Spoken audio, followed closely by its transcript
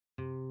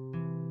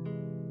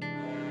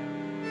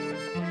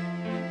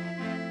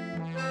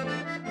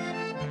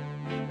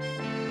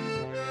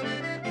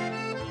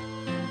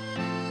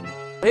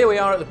Here we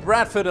are at the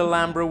Bradford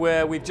Alhambra,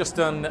 where we've just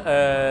done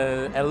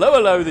Allo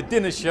Allo, the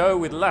dinner show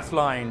with laugh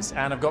lines,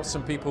 and I've got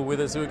some people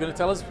with us who are going to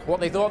tell us what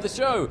they thought of the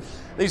show.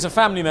 These are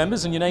family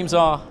members, and your names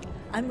are?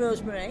 I'm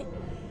Rosemary.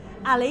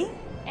 Ali.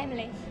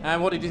 Emily.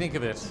 And what did you think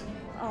of it?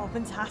 Oh,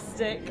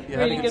 fantastic. You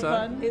really had a good good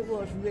time? fun. It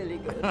was really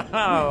good.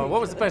 Oh,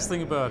 what was the best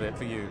thing about it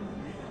for you?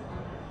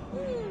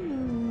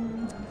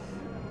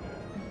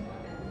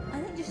 I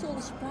think just all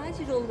the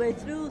surprises all the way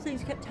through,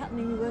 things kept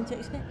happening we weren't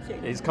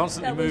expecting. It's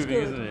constantly That was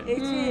moving, good. isn't it?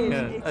 It is.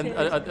 Yeah. It And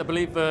is. I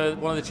believe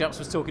one of the chaps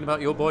was talking about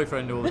your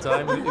boyfriend all the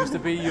time, who used to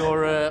be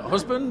your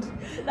husband?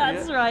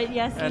 That's Yeah? right,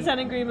 yes. And-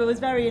 Lieutenant Gruber was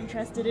very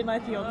interested in my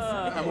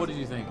fiancé. And what did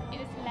you think? It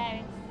was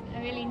hilarious.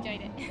 I really enjoyed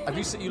it. Have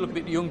you seen, you look a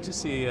bit young to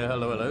see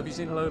Allo Allo. Have you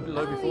seen Allo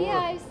Allo before? Oh yeah,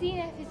 I've seen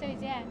episodes,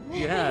 yeah.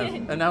 You have?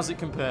 And how's it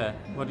compare?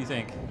 What do you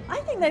think? I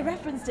think they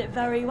referenced it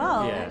very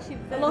well. Yeah.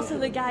 A lot of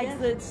the gags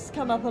that's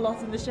come up a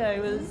lot in the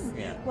show was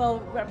Yeah. well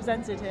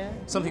represented here.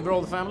 Something for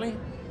all the family?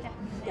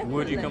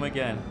 Would you come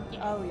again?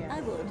 Oh yeah.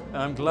 I would.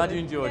 I'm glad you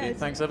enjoyed it. Yes.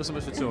 Thanks ever so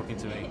much for talking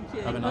to me.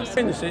 Have a nice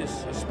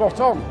It's spot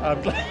on,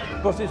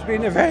 but it's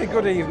been a very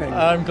good evening.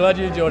 I'm glad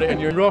you enjoyed it.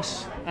 And you're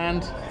Ross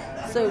and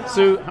So,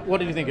 Sue. What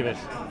did you think of it?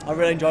 I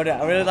really enjoyed it.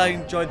 I really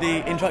enjoyed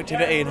the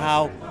interactivity and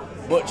how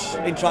much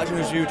interaction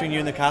was between you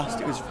and the cast.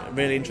 It was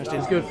really interesting.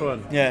 It's good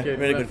fun. Yeah, Good.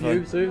 really good fun.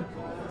 You, Sue?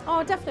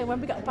 oh, definitely when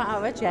we got back out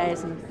of our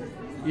chairs and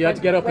You had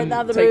to get up went and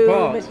down the take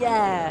room. part. And,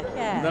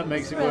 yeah. That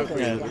makes it Really work for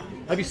good, you. yeah.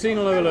 Have you seen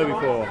Allo Allo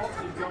before?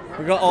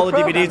 We got all the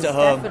DVDs at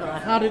home. Definitely.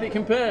 How did it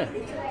compare?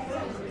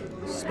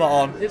 Spot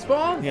on. It's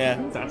fun.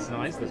 Yeah. That's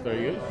nice. That's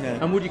very good.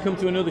 Yeah. And would you come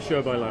to another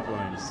show by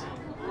Lifelines?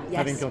 Yes,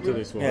 Having come to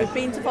this one. Yeah. We've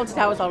been to Fawlty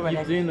Towers already.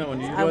 You've seen that one.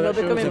 You And enjoy we'll that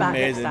be show? coming It's back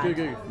next amazing. time.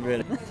 Good.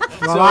 Really.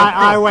 Well, So-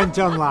 I went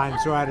online,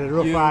 so I had a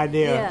rough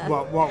idea Yeah.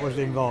 what was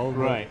involved.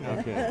 Right.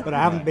 Okay. But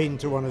I haven't been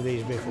to one of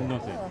these before.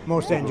 Nothing.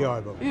 Most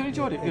enjoyable. You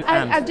enjoyed it. Good.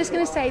 I'm just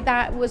going to say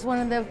that was one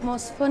of the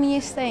most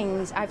funniest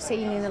things I've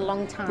seen in a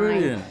long time.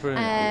 Brilliant,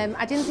 brilliant.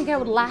 I didn't think I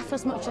would laugh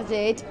as much as I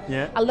did.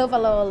 Yeah. I love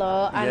Allo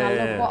Allo, and I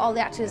Yeah. love what all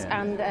the actors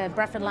Yeah. and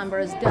Bradford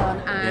Alhambra has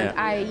done, and Yeah.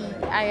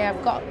 I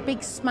have got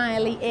big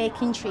smiley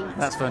aching cheeks.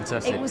 That's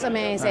fantastic. It was That's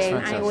amazing. I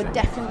fantastic. would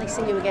definitely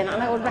see you again,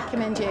 and I would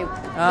recommend you.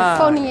 Ah.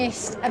 The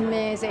funniest,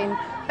 amazing,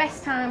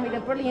 best time with a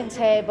brilliant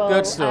table.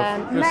 Good stuff,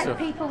 good met stuff.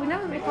 people we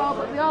never before,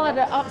 but we all had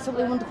an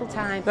absolutely wonderful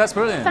time. That's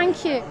brilliant.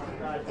 Thank you.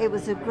 It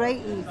was a great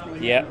evening.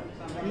 Yeah.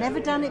 Never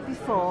done it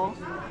before.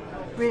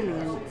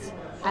 Brilliant.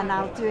 And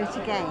I'll do it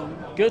again.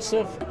 Good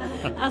stuff.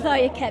 I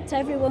thought you kept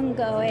everyone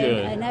going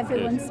Good, and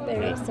everyone's good,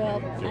 spirits good,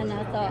 up, good. and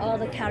I thought all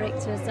the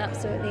characters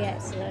absolutely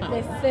excellent.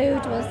 The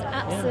food was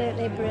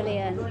absolutely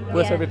brilliant.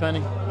 Worth Yeah. every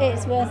penny.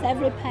 It's worth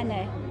every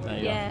penny. There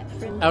you Yeah.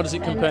 How does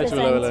it compare to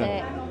Allo Allo?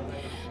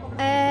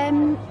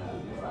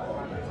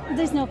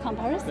 There's no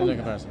comparison. There's no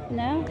comparison.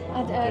 No,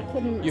 I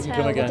couldn't You can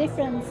tell come the again.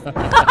 difference.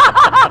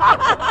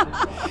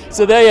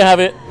 So there you have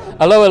it.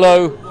 Allo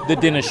Allo, the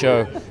dinner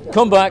show.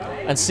 Come back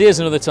and see us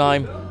another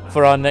time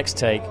for our next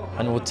take,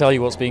 and we'll tell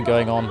you what's been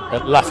going on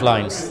at Laugh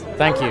Lines.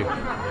 Thank you.